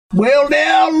Well,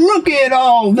 now look at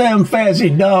all them fancy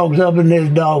dogs up in this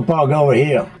dog park over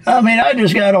here. I mean, I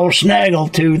just got old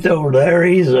Snaggletooth over there.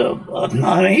 He's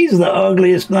the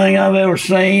ugliest thing I've ever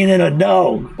seen in a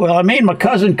dog. Well, I mean, my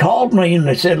cousin called me and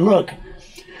they said, look,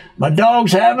 my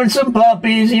dog's having some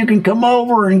puppies. You can come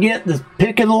over and get the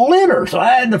pick of the litter. So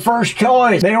I had the first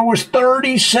choice. There was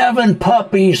 37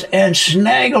 puppies, and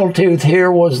Snaggletooth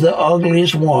here was the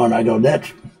ugliest one.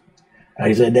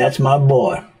 I said, that's my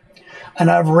boy. And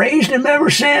I've raised him ever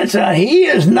since. He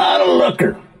is not a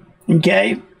looker,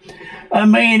 okay? I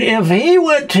mean, if he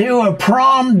went to a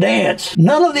prom dance,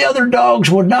 none of the other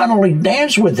dogs would not only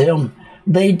dance with him,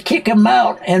 they'd kick him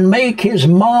out and make his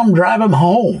mom drive him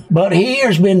home. But he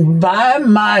has been by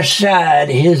my side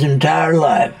his entire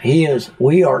life.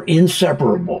 We are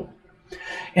inseparable.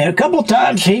 And a couple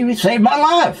times he saved my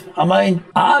life.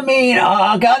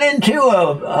 I got into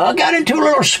a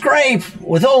little scrape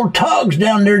with old Tugs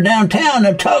down there downtown.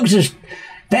 Now Tugs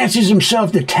fancies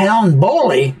himself the town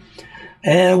bully.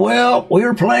 And well, we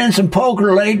were playing some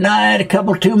poker late night, a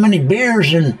couple too many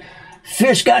beers, and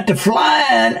fists got to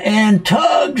flying, and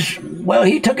Tugs, well,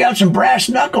 he took out some brass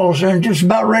knuckles and just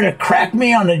about ready to crack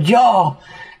me on the jaw.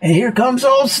 And here comes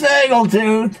old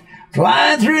Snaggletooth,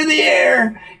 flying through the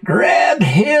air, grabbed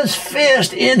his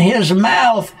fist in his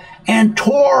mouth and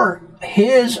tore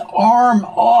his arm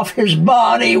off his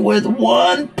body with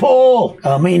one pull.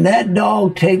 I mean, that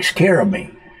dog takes care of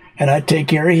me, and I take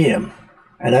care of him.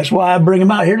 And that's why I bring him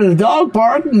out here to the dog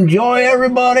park, enjoy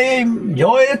everybody,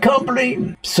 enjoy the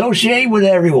company, associate with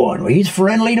everyone. He's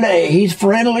friendly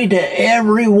to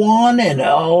everyone and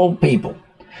all people.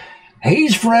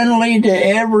 He's friendly to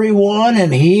everyone,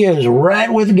 and he is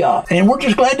right with God. And we're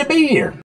just glad to be here.